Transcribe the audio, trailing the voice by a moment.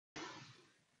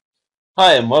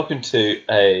Hi, and welcome to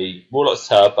a Warlock's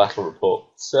Tower battle report.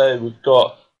 So we've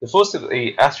got the force of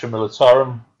the Astra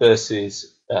Militarum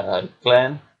versus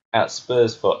Glenn at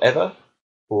Spurs Forever,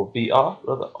 or VR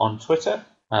rather, on Twitter,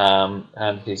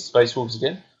 and his Space Wolves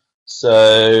again.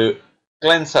 So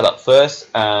Glenn set up first,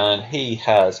 and he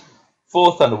has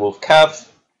four Thunderwolf Cav,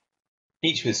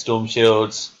 each with storm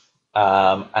shields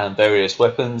and various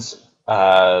weapons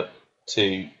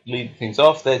to lead things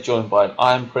off. They're joined by an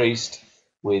Iron Priest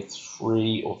with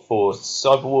three or four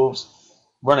Cyberwolves.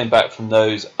 Running back from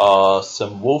those are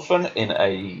some Wulfen in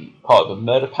a part of a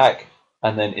murder pack,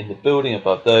 and then in the building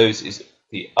above those is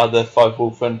the other five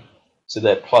Wulfen, so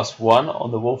they're +1 on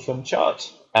the Wulfen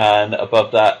chart, and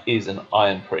above that is an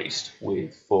Iron Priest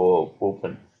with four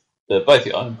Wulfen. Both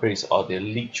the Iron Priests are the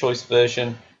elite choice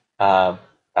version, um,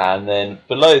 and then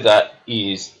below that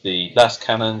is the last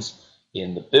cannons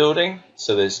in the building.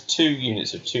 So there's two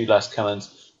units of two last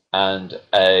cannons and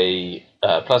a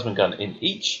plasma gun in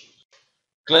each.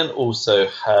 Glenn also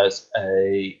has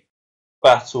a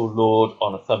Battle Lord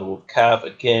on a Thunderwolf Cav,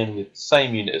 again with the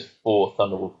same unit as four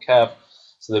Thunderwolf Cav.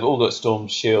 So they've all got storm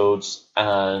shields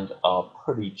and are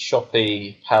pretty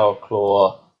choppy. Power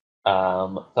Claw,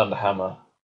 Thunderhammer,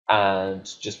 and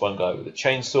just one guy with a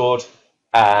chainsword.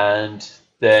 And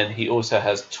then he also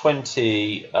has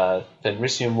 20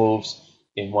 Fenrisian Wolves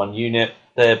in one unit.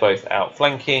 They're both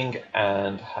outflanking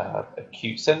and have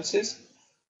acute senses.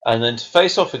 And then to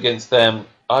face off against them,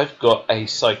 I've got a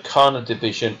Psykana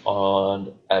division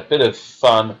on a bit of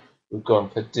fun. We've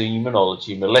gone for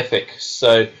Demonology Malefic.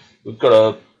 So we've got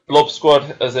a blob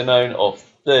squad, as they're known, of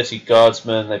 30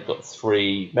 guardsmen. They've got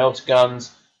three melter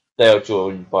guns. They are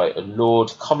joined by a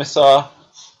Lord Commissar,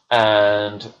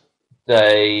 and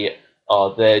they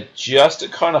are there just to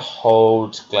kind of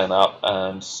hold Glenn up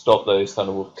and stop those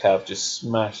Thunderwolf Cav just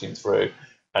smashing through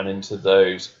and into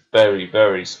those very,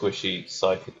 very squishy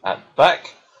psychic at the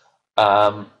back.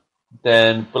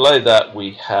 Then below that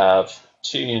we have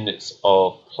two units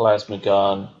of plasma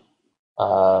gun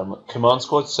command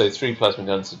squad, so three plasma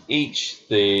guns in each.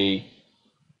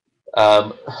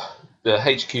 Um, the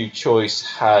HQ choice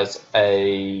has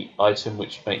a item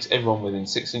which makes everyone within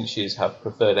 6 inches have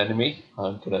preferred enemy.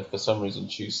 I'm going to, for some reason,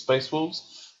 choose Space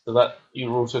Wolves. So that you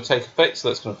will also take effect. So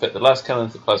that's going to affect the last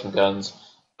cannons, the plasma guns,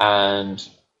 and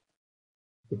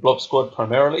the blob squad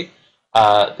primarily.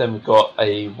 Then we've got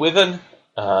a Wyvern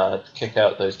to kick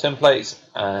out those templates,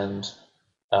 and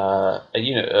a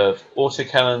unit of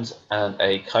autocannons, and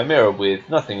a Chimera with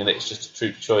nothing in it. It's just a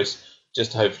troop choice,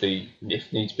 just to hopefully,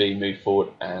 if needs be, move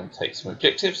forward and take some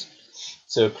objectives.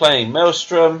 So we're playing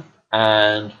Maelstrom,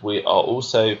 and we are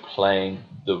also playing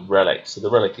the Relic. So the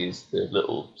Relic is the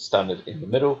little standard in the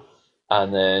middle,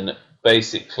 and then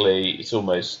basically it's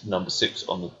almost number 6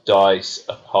 on the dice,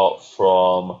 apart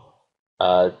from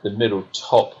the middle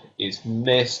top is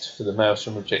missed for the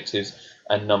Maelstrom objectives,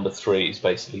 and number 3 is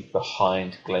basically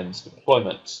behind Glenn's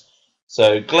deployment.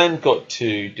 So Glenn got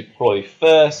to deploy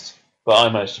first, but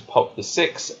I managed to pop the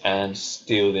 6 and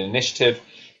steal the initiative.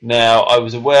 Now, I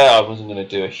was aware I wasn't going to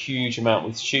do a huge amount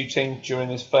with shooting during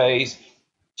this phase,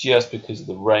 just because of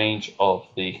the range of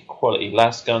the quality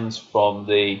las guns from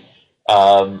the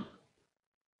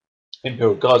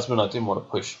Imperial Guardsman. I didn't want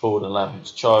to push forward and allow him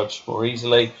to charge more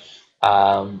easily,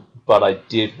 but I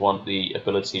did want the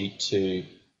ability to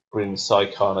bring the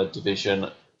Psykana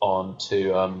division on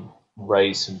to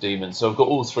raise some demons. So I've got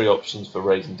all three options for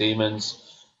raising demons.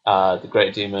 The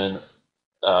Great Demon,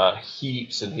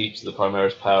 heaps and heaps of the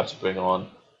Primaris power to bring on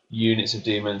units of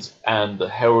demons, and the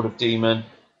Herald Demons,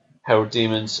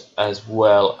 as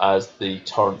well as the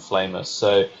Torrent Flamer.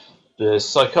 So the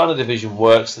Psykana division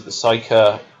works that the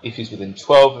Psyker, if he's within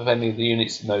 12 of any of the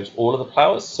units, knows all of the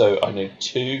powers. So I know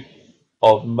 2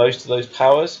 of most of those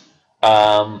powers,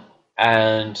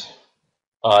 and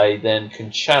I then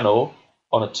can channel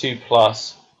on a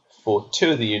 2+ for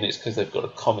 2 of the units because they've got a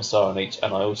Commissar on each,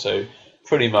 and I also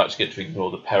pretty much get to ignore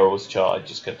the perils chart. I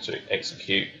just get to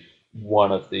execute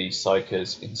one of the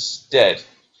Psykers instead.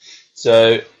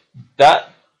 So that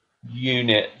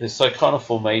unit, the Psykana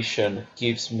formation,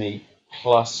 gives me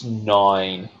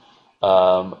 +9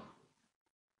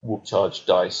 warp charge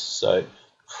dice, so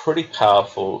pretty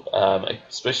powerful,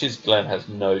 especially as Glenn has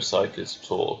no Psykers at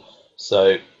all.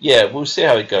 So yeah, we'll see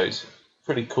how it goes.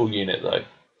 Pretty cool unit though.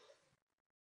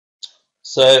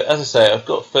 So as I say, I've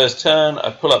got first turn, I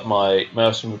pull up my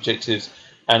Maelstrom objectives,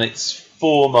 and it's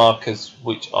 4 markers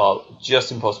which are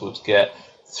just impossible to get.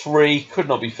 3 could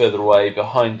not be further away,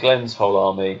 behind Glenn's whole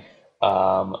army.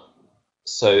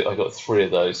 So I got 3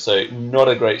 of those. So not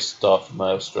a great start for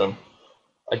Maelstrom.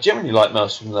 I generally like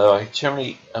Maelstrom though. I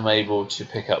generally am able to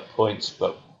pick up points,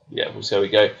 but yeah, we'll see how we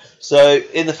go. So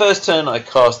in the first turn, I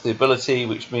cast the ability,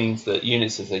 which means that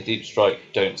units as they deep strike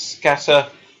don't scatter,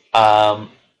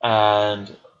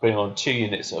 and bring on 2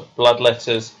 units of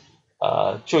bloodletters.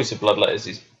 Choice of bloodletters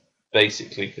is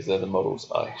basically because they're the models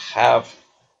I have.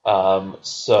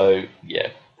 So yeah,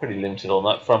 pretty limited on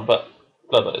that front, but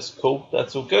bloodletters cool.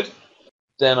 That's all good.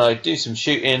 Then I do some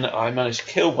shooting. I manage to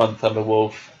kill 1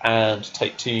 Thunderwolf and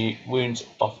take 2 wounds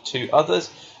off 2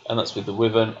 others, and that's with the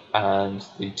Wyvern and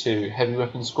the 2 heavy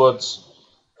weapon squads.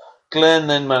 Glenn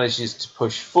then manages to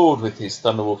push forward with his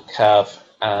Thunderwolf Cav,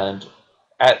 and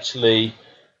actually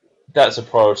that's a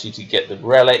priority to get the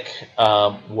relic,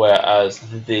 whereas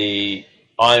the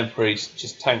Iron Priest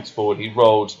just tanks forward. He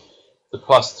rolled the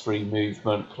 +3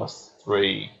 movement,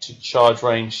 +3 to charge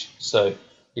range, so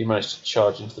he managed to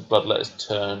charge into the Bloodletters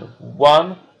turn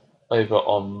 1 over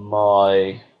on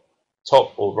my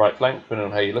top or right flank, depending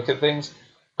on how you look at things.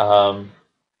 So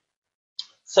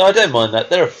I don't mind that.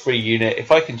 They're a free unit.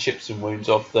 If I can chip some wounds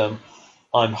off them,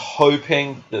 I'm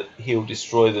hoping that he'll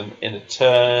destroy them in a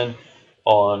turn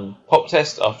on pop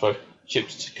test after I've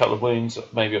chipped a couple of wounds,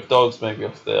 maybe off dogs, maybe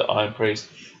off the Iron Priest,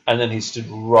 and then he stood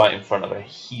right in front of a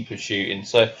heap of shooting.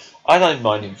 So I don't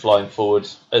mind him flying forward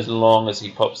as long as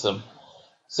he pops them.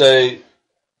 So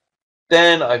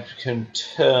then I can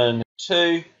turn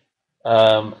 2.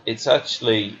 It's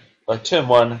actually, by turn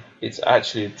 1, it's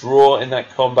actually a draw in that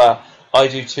combat. I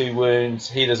do 2 wounds,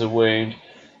 he does a wound.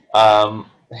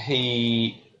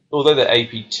 Although they're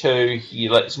AP2, he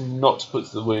elects not to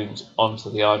put the wounds onto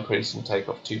the Iron Priest and take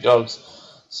off 2 dogs.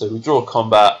 So we draw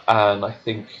combat, and I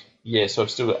think, yeah, so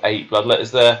I've still got 8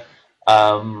 bloodletters there.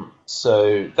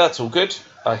 So that's all good.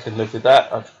 I can live with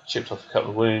that. I've chipped off a couple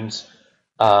of wounds,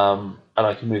 and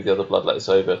I can move the other bloodletters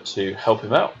over to help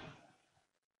him out.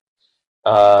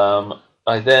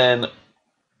 I then,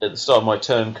 at the start of my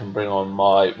turn, can bring on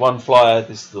my 1 flyer.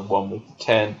 This is the one with the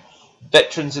 10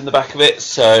 veterans in the back of it,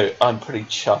 so I'm pretty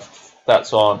chuffed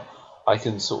that's on. I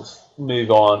can sort of move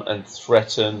on and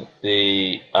threaten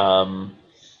the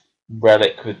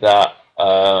relic with that.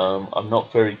 I'm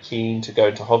not very keen to go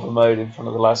into hover mode in front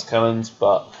of the last cannons,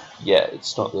 but yeah,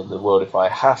 it's not the end of the world if I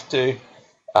have to.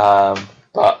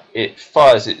 But it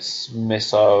fires its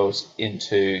missiles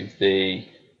into the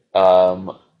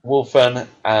wulfen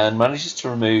and manages to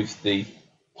remove the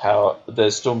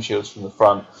storm shields from the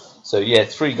front. So yeah,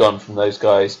 3 gone from those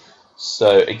guys.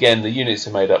 So again, the units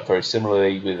are made up very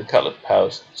similarly with a couple of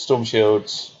power storm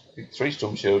shields, 3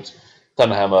 storm shields,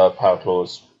 thunderhammer, power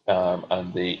claws,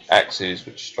 and the axes,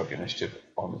 which strike initiative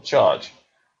on the charge.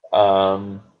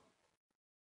 And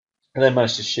then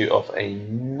managed to shoot off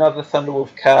another Thunderwolf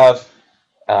Cav,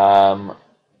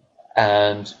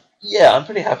 and yeah, I'm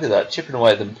pretty happy with that. Chipping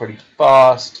away at them pretty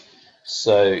fast,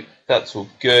 so that's all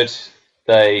good.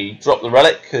 They drop the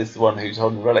relic because the one who's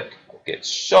holding the relic gets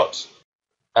shot.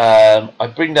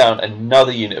 I bring down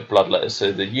another unit of bloodletters,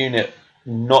 so the unit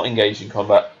not engaged in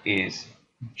combat is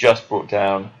just brought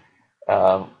down,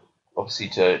 obviously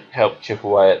to help chip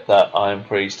away at that Iron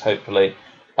Priest, hopefully.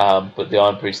 But the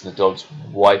Iron Priest and the dogs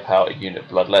wipe out a unit of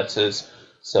bloodletters.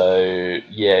 So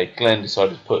yeah, Glenn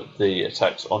decided to put the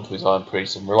attacks onto his Iron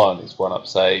Priest and rely on his 1-up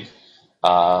save.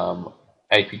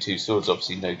 AP2 swords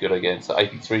obviously no good against the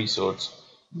AP3 swords,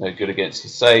 no good against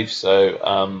his save.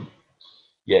 So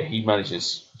yeah, he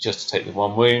manages just to take the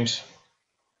 1 wound.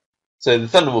 So the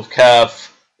Thunderwolf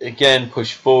Cav again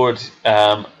push forward,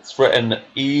 threaten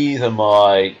either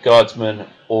my guardsmen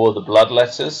or the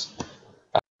bloodletters.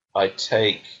 I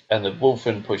take, and the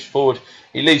wulfen push forward.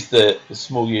 He leaves the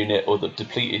small unit, or the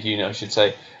depleted unit I should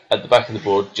say, at the back of the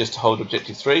board just to hold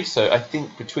objective 3. So I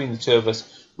think between the 2 of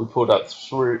us we pulled out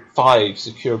 5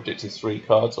 secure objective 3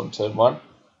 cards on turn 1.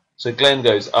 So Glenn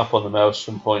goes up on the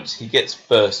maelstrom points. He gets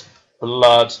first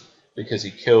blood because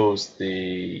he kills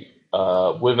the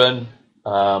wyvern.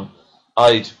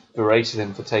 I'd berated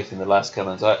him for taking the last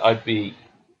cannons. I'd be,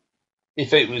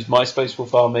 if it was my Space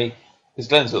Wolf army, because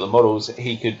Glenn's got the models,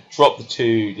 he could drop the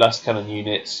 2 last cannon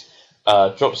units,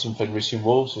 drop some Fenrisian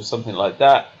wolves or something like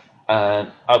that,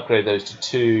 and upgrade those to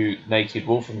 2 naked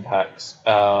Wulfen packs.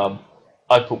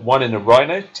 I put 1 in a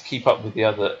Rhino to keep up with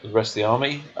the rest of the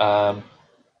army,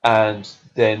 and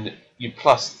then you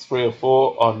 +3 or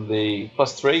 4 on the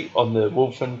 +3 on the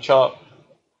Wulfen chart.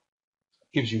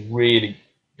 Gives you really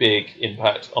big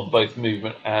impact on both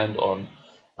movement and on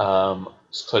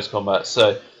close combat.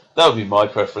 So that would be my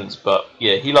preference, but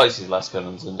yeah, he likes his last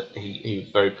cannons, and he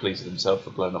was very pleased with himself for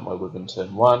blowing up my wyvern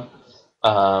turn 1.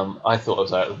 I thought I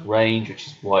was out of range, which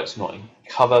is why it's not in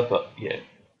cover, but yeah,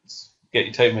 get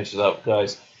your tape measures out,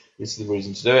 guys. This is the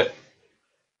reason to do it.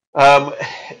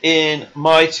 In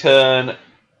my turn,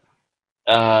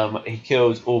 He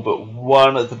kills all but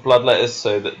one of the bloodletters,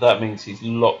 so that means he's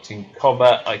locked in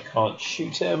combat. I can't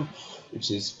shoot him,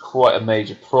 which is quite a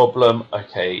major problem.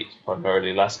 Okay, it's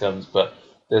primarily lasguns, but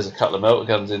there's a couple of melter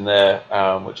guns in there,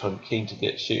 which I'm keen to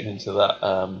get shooting into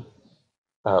that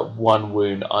one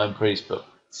wound Iron Priest, but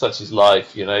such is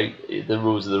life, you know. The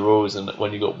rules are the rules, and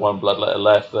when you've got one bloodletter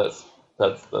left,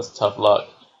 that's tough luck.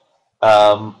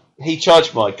 He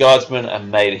charged my guardsmen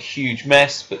and made a huge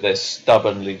mess, but they're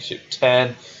stubborn leadership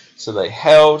 10, so they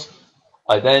held.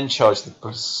 I then charged the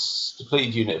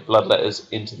depleted unit of bloodletters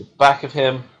into the back of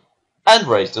him and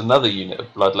raised another unit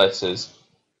of bloodletters.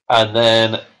 And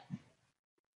then,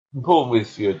 important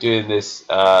if you're doing this,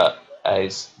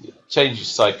 is change your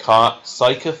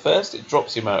Psyker first. It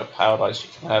drops the amount of power dice you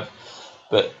can have,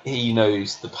 but he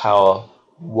knows the power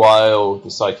while the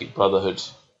Psychic Brotherhood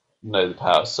know the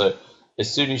power. So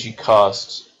as soon as you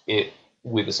cast it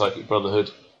with the Psychic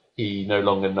Brotherhood, he no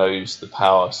longer knows the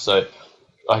power. So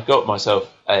I got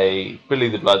myself a Billy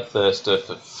the Bloodthirster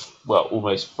for, well,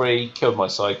 almost free, killed my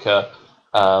Psyker,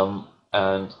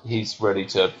 and he's ready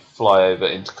to fly over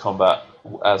into combat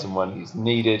as and when he's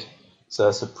needed. So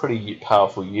that's a pretty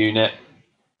powerful unit.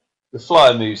 The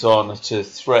flyer moves on to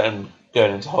threaten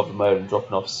going into hover mode and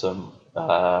dropping off some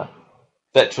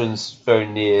veterans very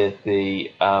near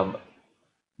the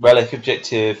relic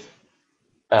objective.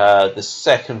 The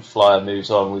second flyer moves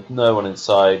on with no one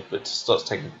inside, but starts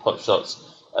taking pot shots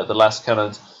at the last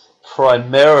cannons,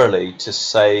 primarily to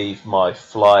save my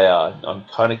flyer. I'm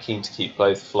kind of keen to keep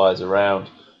both flyers around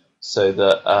so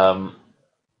that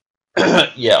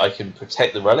yeah, I can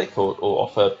protect the relic or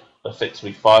offer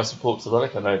effectively fire support to the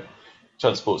relic. I know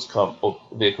transports can't, or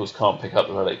vehicles can't pick up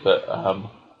the relic, but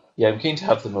yeah, I'm keen to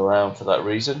have them around for that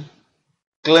reason.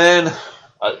 Glenn,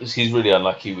 he's really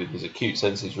unlucky with his acute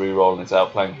senses reroll and his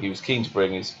outflank. He was keen to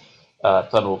bring his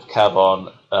Thunderwolf Cav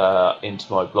on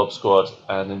into my blob squad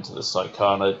and into the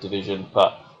Psykana division,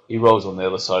 but he rolls on the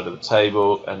other side of the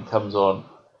table and comes on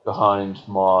behind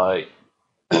my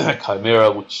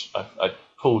Chimera, which I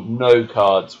pulled no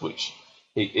cards, which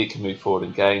it can move forward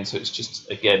and gain. So it's just,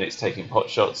 again, it's taking pot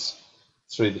shots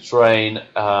through the terrain,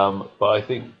 but I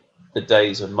think the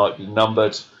days might be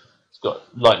numbered. It's got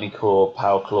Lightning Core,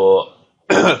 Power Claw,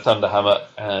 Thunderhammer,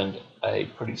 and a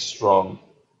pretty strong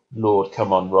Lord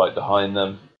come on right behind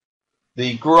them.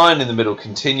 The grind in the middle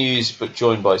continues, but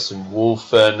joined by some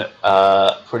wulfen.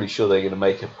 Pretty sure they're going to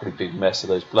make a pretty big mess of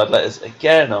those bloodletters.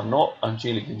 Again, I'm not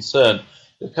unduly concerned.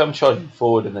 They come charging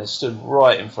forward and they stood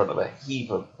right in front of a heap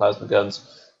of plasma guns.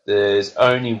 There's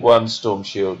only one storm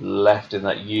shield left in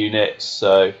that unit,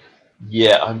 so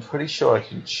yeah, I'm pretty sure I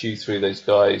can chew through those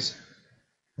guys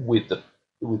with the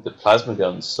plasma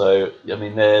guns. So I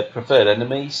mean, they're preferred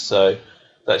enemies, so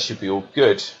that should be all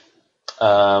good.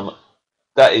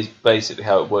 That is basically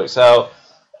how it works out.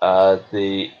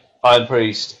 The Iron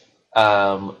Priest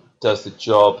does the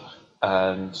job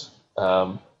and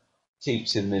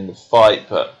keeps him in the fight,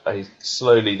 but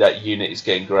slowly that unit is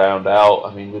getting ground out.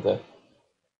 I mean, with a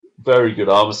very good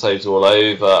armor saves all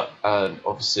over, and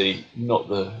obviously not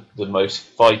the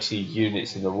most fighty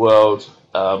units in the world.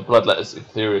 Bloodletter's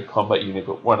inferior combat unit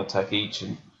got one attack each,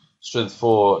 and strength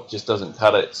 4 just doesn't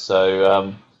cut it.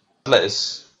 So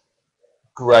Bloodletter's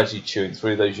gradually chewing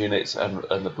through those units, and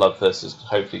the Bloodthirster's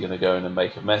hopefully going to go in and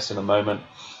make a mess in a moment.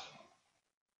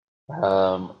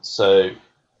 So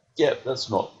yeah, that's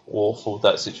not awful,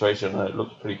 that situation. It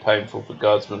looks pretty painful for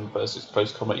guardsmen versus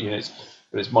close combat units,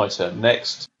 but it's my turn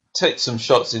next. Take some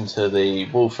shots into the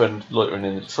wulfen loitering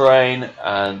in the terrain,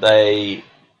 and they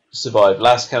survive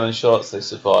last cannon shots, they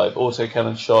survive auto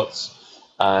cannon shots,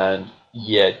 and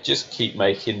yeah, just keep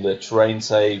making the terrain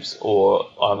saves or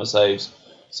armor saves.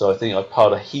 So I think I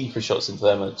piled a heap of shots into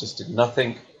them and it just did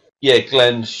nothing. Yeah,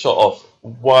 Glenn shot off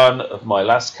one of my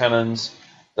last cannons.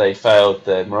 They failed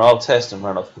their morale test and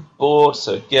ran off the board.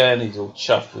 So again, he's all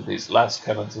chuffed with his last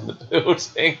cannons in the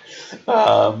building.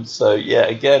 So yeah,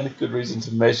 again, good reason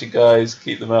to measure guys,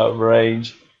 keep them out of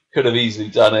range. Could have easily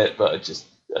done it, but I just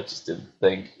didn't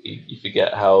think. You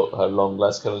forget how long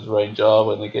last cannons range are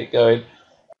when they get going.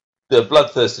 The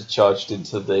Bloodthirster charged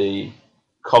into the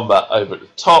combat over at the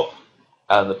top,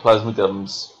 and the plasma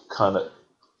guns kind of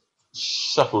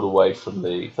shuffled away from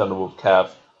the Thunderwolf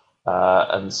Cav.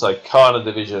 And the Psykana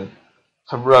division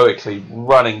heroically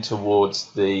running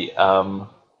towards the Thunderwolf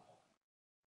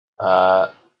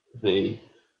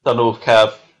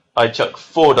Cav. I chuck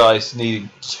 4 dice, needing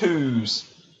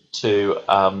 2s to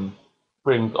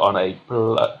bring on a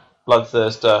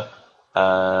Bloodthirster,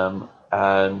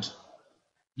 and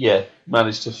yeah,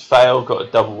 managed to fail. Got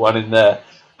a double 1 in there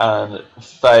and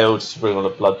failed to bring on a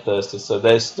Bloodthirster. So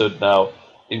they're stood now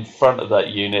in front of that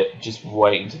unit, just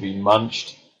waiting to be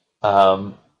munched.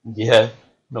 Yeah,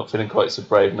 not feeling quite so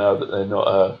brave now that they're not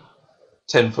a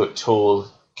 10-foot tall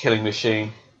killing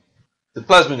machine. The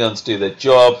plasma guns do their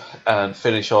job and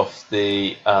finish off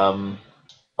the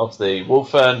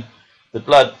wulfen. The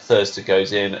bloodthirster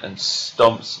goes in and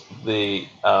stomps the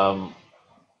Iron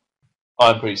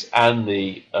Priest and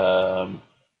the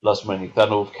last remaining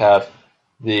Thunderwolf Cav.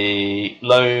 The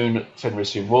lone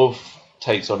Fenrisian Wolf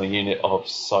takes on a unit of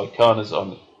Psykanas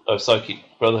of Psychic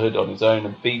Brotherhood on his own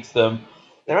and beats them.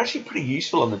 They're actually pretty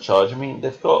useful on the charge. I mean,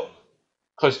 they've got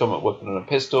close combat weapon and a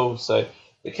pistol, so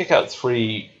they kick out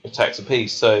 3 attacks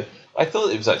apiece. So I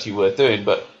thought it was actually worth doing,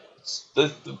 but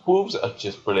the wolves are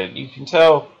just brilliant. You can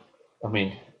tell. I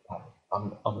mean,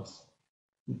 I'm a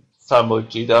fanboy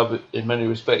GW in many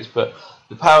respects, but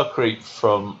the power creep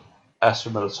from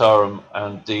Astra Militarum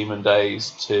and Demon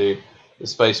Days to the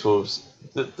Space Wolves,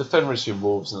 the Fenrisian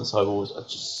Wolves and the Cyber Wolves are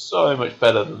just so much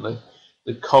better than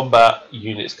the combat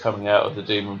units coming out of the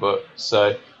Demon book.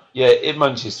 So yeah, it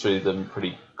munches through them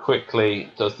pretty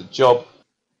quickly, does the job.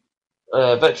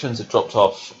 Veterans are dropped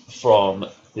off from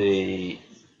the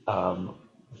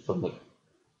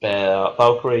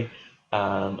Valkyrie,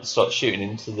 start shooting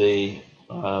into the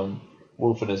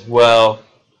Wulfen as well.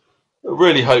 I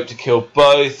really hope to kill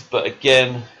both, but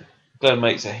again, Glenn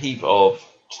makes a heap of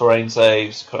terrain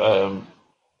saves, and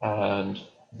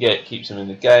yeah, it keeps him in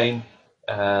the game.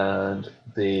 And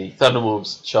the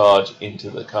Thunderwolves charge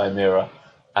into the Chimera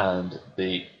and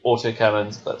the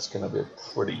autocannons. That's going to be a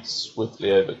pretty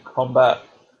swiftly over combat.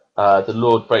 The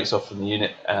Lord breaks off from the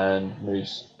unit and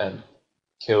moves and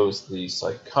kills the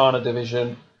Psykana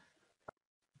division.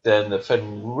 Then the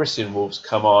Fenrisian Wolves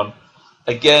come on.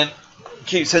 Again,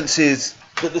 Cute Senses,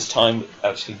 but this time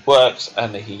actually works,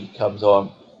 and he comes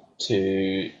on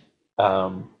to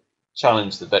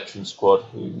challenge the veteran squad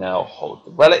who now hold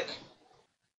the relic.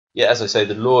 Yeah, as I say,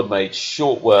 the Lord made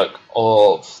short work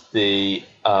of the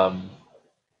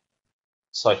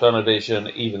Psykana division,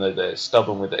 even though they're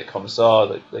stubborn with their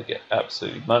Commissar, they get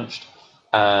absolutely munched,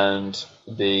 and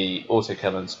the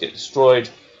autocannons get destroyed.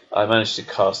 I managed to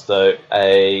cast, though,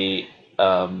 a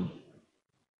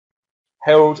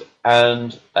Herald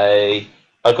and I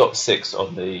got 6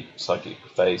 on the psychic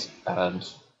phase, and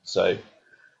so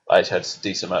I had a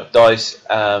decent amount of dice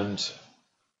and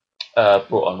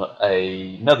brought on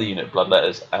another unit of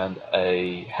Bloodletters and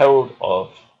a Herald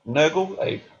of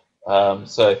Nurgle.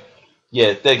 So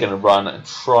yeah, they're going to run and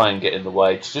try and get in the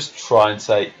way to just try and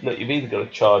say, look, you've either got to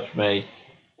charge me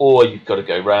or you've got to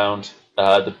go round.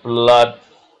 The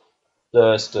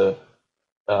Bloodthirster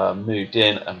moved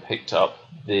in and picked up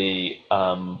the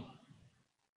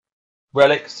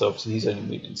relic, so obviously he's only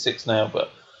moved in 6 now, but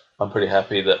I'm pretty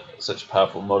happy that such a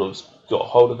powerful model's got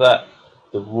hold of that.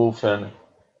 The Wulfen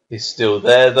is still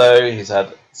there, though. He's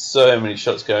had so many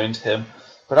shots going to him,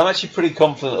 but I'm actually pretty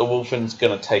confident that Wulfen's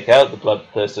going to take out the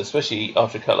Bloodthirster, especially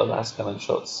after a couple of last cannon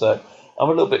shots, so I'm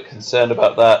a little bit concerned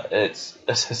about that. It's,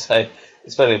 as I say,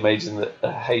 it's fairly amazing that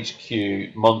a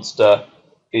HQ monster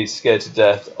is scared to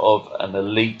death of an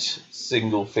elite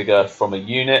single figure from a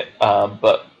unit,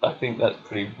 but I think that's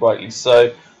pretty rightly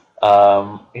so.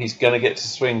 He's going to get to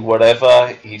swing whatever.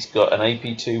 He's got an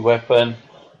AP2 weapon,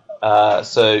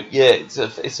 so yeah, it's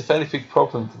a fairly big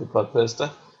problem for the Bloodthirster.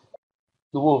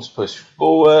 The Wolves push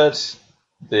forward.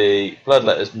 The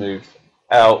Bloodletters move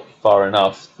out far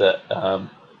enough that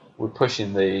we're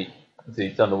pushing the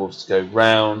Thunderwolves to go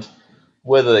round.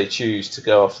 Whether they choose to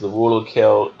go after the Warlord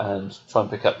kill and try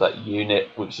and pick up that unit,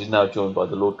 which is now joined by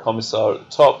the Lord Commissar at the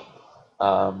top,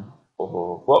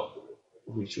 or what,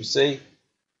 we shall see.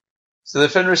 So the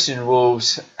Fenrisian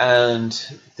Wolves and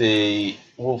the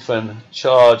Wulfen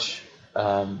charge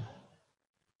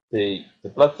the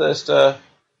Bloodthirster.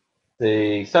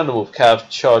 The Thunderwolf Cav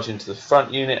charge into the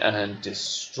front unit and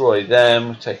destroy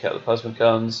them, take out the plasma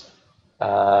guns.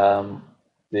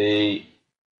 The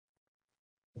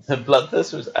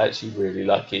Bloodthirster was actually really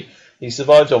lucky. He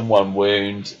survived on 1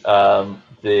 wound.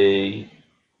 The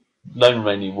lone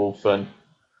remaining Wulfen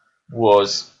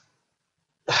was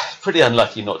pretty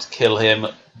unlucky not to kill him.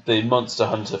 The Monster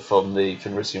Hunter from the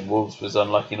Fenrisian Wolves was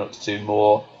unlucky not to do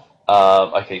more.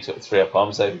 Okay, he took 3 up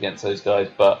armor save against those guys,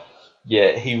 but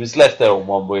yeah, he was left there on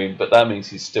 1 wound, but that means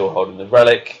he's still holding the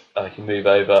relic. I can move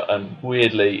over, and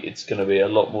weirdly, it's going to be a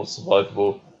lot more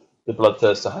survivable. The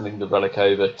Bloodthirster handing the relic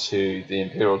over to the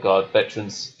Imperial Guard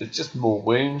veterans. There's just more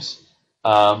wounds.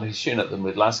 He's shooting at them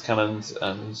with last cannons,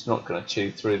 and he's not going to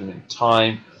chew through them in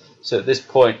time. So at this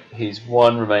point, his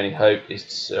one remaining hope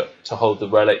is to hold the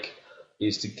relic,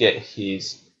 is to get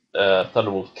his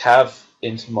Thunderwolf Cav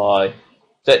into my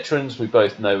Veterans, we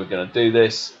both know we're going to do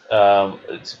this.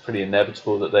 It's pretty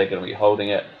inevitable that they're going to be holding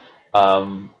it.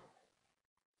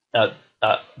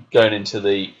 Going into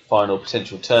the final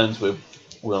potential turns, we're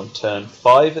on turn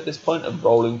 5 at this point and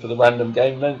rolling for the random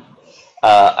game length.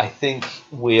 I think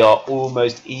we are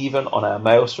almost even on our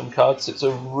Maelstrom cards, so it's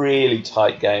a really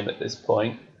tight game at this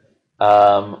point.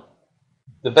 The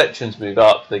veterans move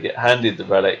up, they get handed the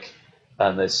relic,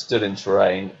 and they're stood in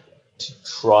terrain to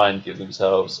try and give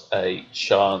themselves a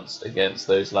chance against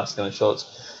those last cannon shots.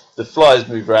 The flyers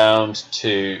move round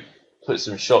to put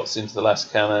some shots into the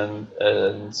last cannon,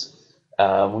 and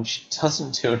which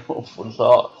doesn't do an awful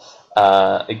lot.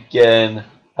 Again,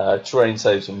 terrain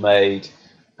saves were made.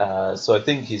 So I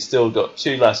think he's still got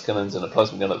 2 last cannons and a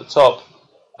plasma gun at the top,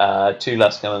 2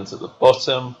 last cannons at the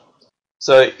bottom.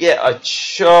 So yeah, I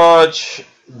charge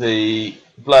the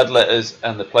Bloodletters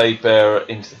and the Plague Bearer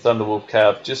into the Thunderwolf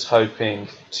Cav, just hoping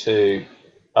to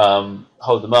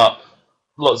hold them up.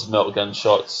 Lots of melter gun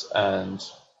shots, and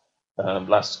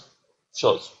last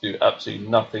shots do absolutely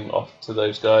nothing off to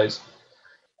those guys.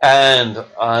 And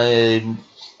I'm,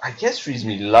 I guess,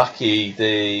 reasonably lucky.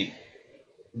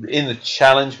 In the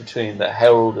challenge between the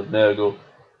Herald of Nurgle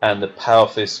and the Power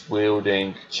Fist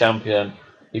wielding champion,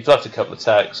 he fluffed a couple of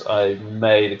attacks. I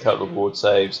made a couple of ward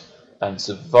saves and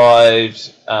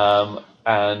survived.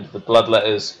 And the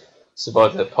Bloodletters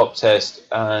survived their pop test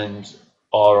and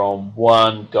are on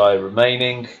 1 guy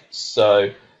remaining. So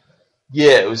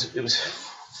yeah, it was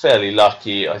fairly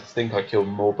lucky. I think I killed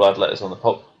more Bloodletters on the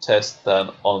pop test than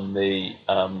on the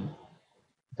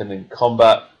than in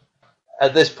combat.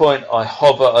 At this point, I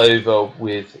hover over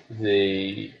with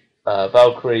the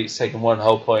Valkyrie, it's taken 1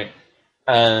 hull point,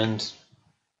 and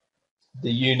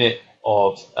the unit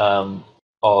of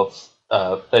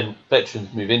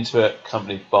veterans move into it,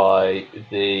 accompanied by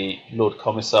the Lord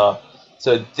Commissar.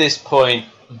 So at this point,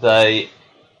 the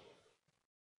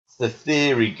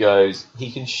theory goes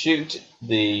he can shoot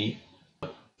the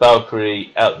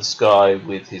Valkyrie out the sky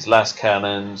with his last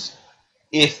cannons.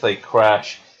 If they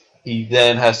crash, he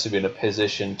then has to be in a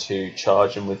position to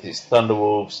charge him with his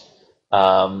Thunderwolves.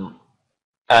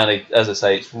 As I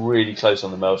say, it's really close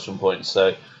on the Maelstrom point,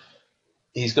 so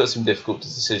he's got some difficult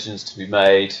decisions to be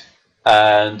made.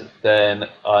 And then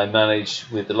I managed,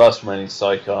 with the last remaining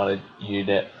Psykana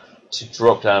unit, to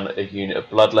drop down a unit of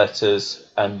Bloodletters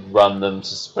and run them to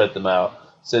spread them out.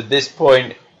 So at this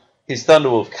point, his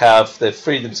Thunderwolf Cav, they've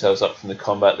freed themselves up from the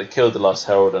combat. They killed the last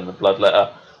Herald and the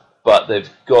Bloodletter, but they've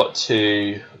got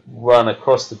to run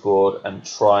across the board and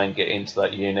try and get into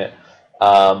that unit.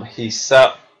 He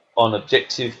sat on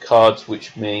objective cards,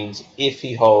 which means if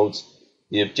he holds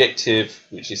the objective,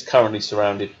 which is currently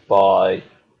surrounded by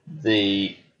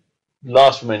the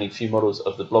last remaining few models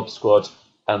of the Blob Squad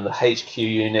and the HQ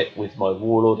unit with my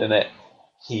Warlord in it,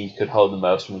 he could hold the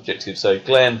Maelstrom objective. So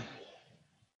Glenn,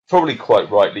 probably quite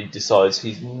rightly, decides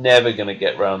he's never going to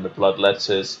get around the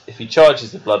Bloodletters. If he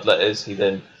charges the Bloodletters, he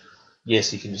then, yes,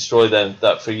 he can destroy them,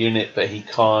 that free unit, but he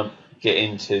can't get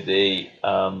into the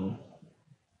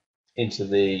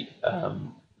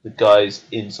guys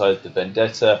inside the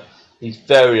Vendetta. He's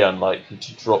very unlikely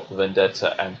to drop the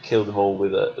Vendetta and kill them all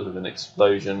with an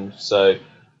explosion. So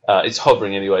it's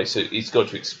hovering anyway, so he's got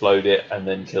to explode it and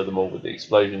then kill them all with the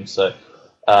explosion. So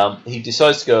he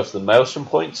decides to go after the Maelstrom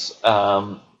points,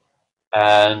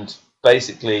 and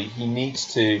basically he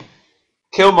needs to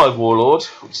kill my Warlord,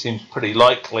 which seems pretty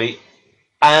likely,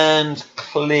 and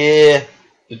clear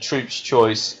the troops'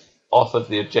 choice off of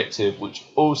the objective, which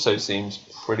also seems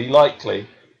pretty likely.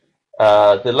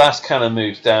 The last cannon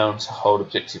moves down to hold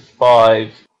objective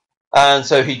 5, and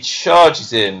so he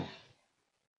charges in.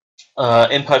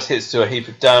 Impact hits to a heap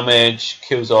of damage,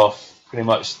 kills off pretty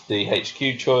much the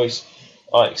HQ choice.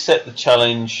 I accept the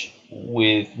challenge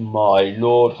with my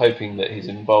Lord, hoping that his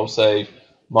invul save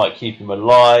might keep him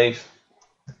alive.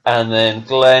 And then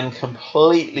Glenn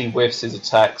completely whiffs his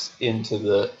attacks into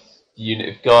the unit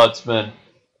of guardsmen,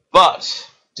 but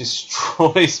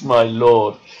destroys my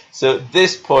Lord. So at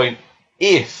this point,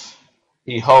 if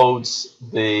he holds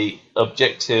the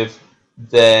objective,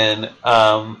 then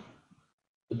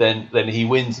he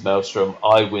wins Maelstrom,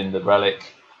 I win the relic,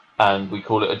 and we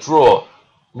call it a draw.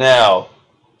 Now,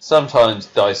 sometimes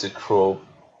dice are cruel.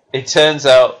 It turns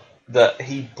out that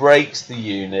he breaks the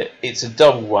unit. It's a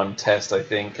double 1 test, I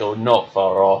think, or not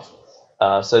far off.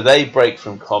 So they break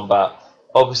from combat.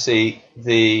 Obviously,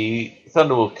 the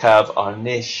Thunderwolf Cav are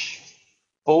niche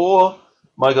 4.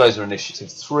 My guys are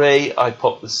initiative 3. I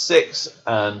pop the 6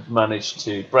 and manage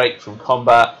to break from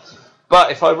combat.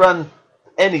 But if I run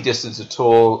any distance at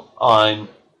all, I'm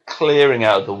clearing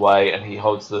out of the way, and he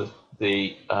holds the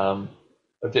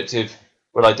objective.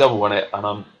 Well, I double won it, and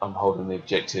I'm holding the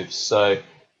objective. So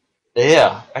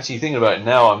yeah, actually thinking about it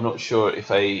now, I'm not sure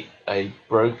if a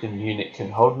broken unit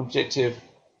can hold an objective.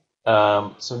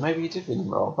 So maybe you did win them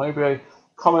wrong. Maybe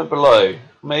comment below.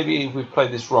 Maybe we've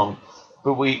played this wrong.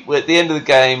 But we at the end of the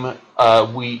game,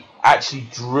 we actually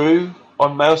drew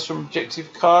on Maelstrom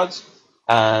objective cards,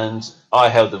 and I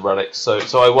held the relics. So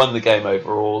I won the game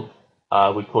overall.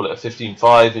 We'd call it a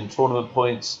 15-5 in tournament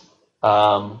points.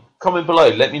 Comment below.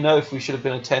 Let me know if we should have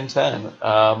been a 10-10.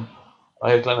 I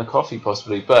owe Glenn a coffee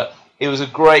possibly, but it was a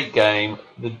great game.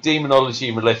 The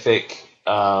Demonology Malefic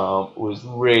was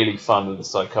really fun in the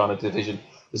Psykana division.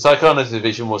 The Psykana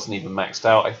division wasn't even maxed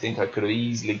out. I think I could have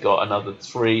easily got another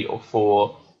 3 or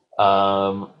 4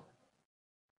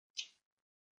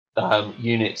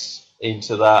 units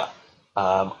into that,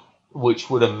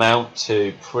 which would amount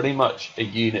to pretty much a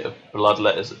unit of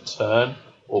Bloodletters a turn,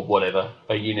 or whatever,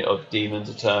 a unit of Demons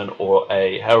a turn, or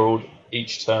a Herald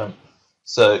each turn.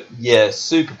 So yeah,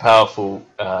 super powerful,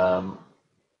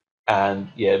 and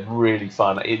yeah, really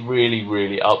fun. It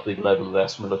really upped the level of the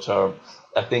Astra Militarum.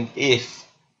 I think if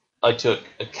I took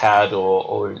a CAD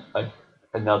or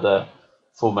another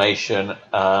formation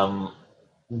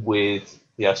with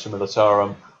the Astra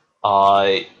Militarum,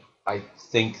 I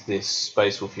think this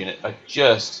Space Wolf unit are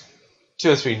just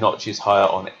 2 or 3 notches higher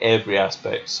on every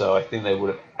aspect. So I think they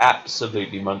would have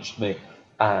absolutely munched me,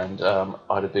 and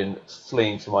I'd have been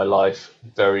fleeing for my life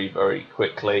very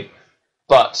quickly.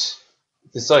 But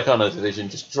the Psykana division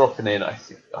just dropping in, I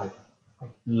think I'd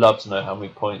love to know how many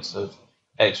points of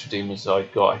extra demons I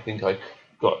got. I think I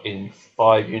got in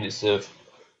 5 units of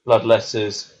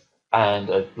Bloodletters and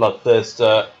a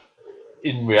Bloodthirster.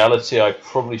 In reality, I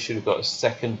probably should have got a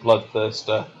second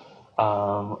Bloodthirster.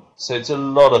 So it's a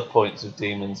lot of points of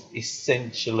demons,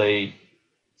 essentially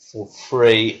for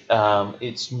free.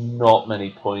 It's not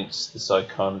many points, the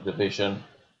Psykana division.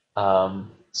 So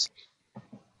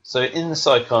in the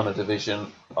Psykana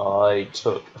division, I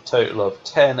took a total of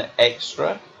 10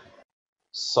 extra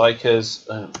Psykers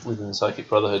within the Psychic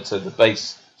Brotherhood. So the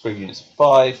base 3 units of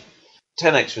 5,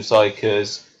 10 extra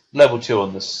Psykers, level 2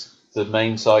 on the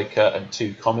main Psyker, and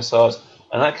 2 Commissars,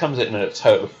 and that comes in at a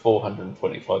total of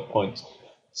 425 points.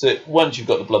 So once you've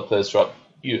got the Bloodthirster up,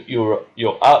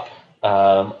 you're up,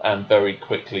 and very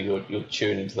quickly you're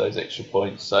chewing into those extra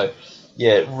points. So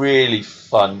yeah, really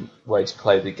fun way to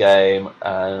play the game,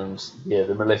 and yeah,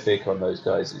 the Malefic on those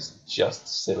guys is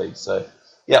just silly. So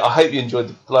yeah, I hope you enjoyed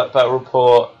the battle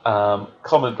report.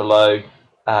 Comment below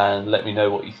and let me know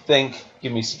what you think.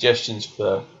 Give me suggestions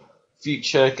for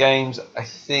future games. I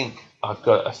think I've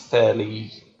got a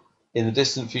fairly, in the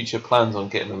distant future, plans on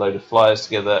getting a load of flyers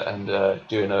together and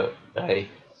doing a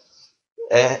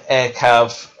Air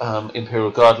Cav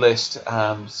Imperial Guard list.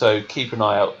 So keep an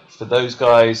eye out for those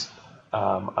guys.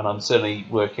 And I'm certainly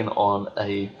working on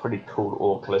a pretty cool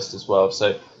orc list as well.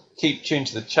 So keep tuned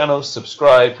to the channel,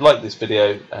 subscribe, like this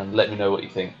video, and let me know what you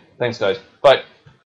think. Thanks, guys. Bye.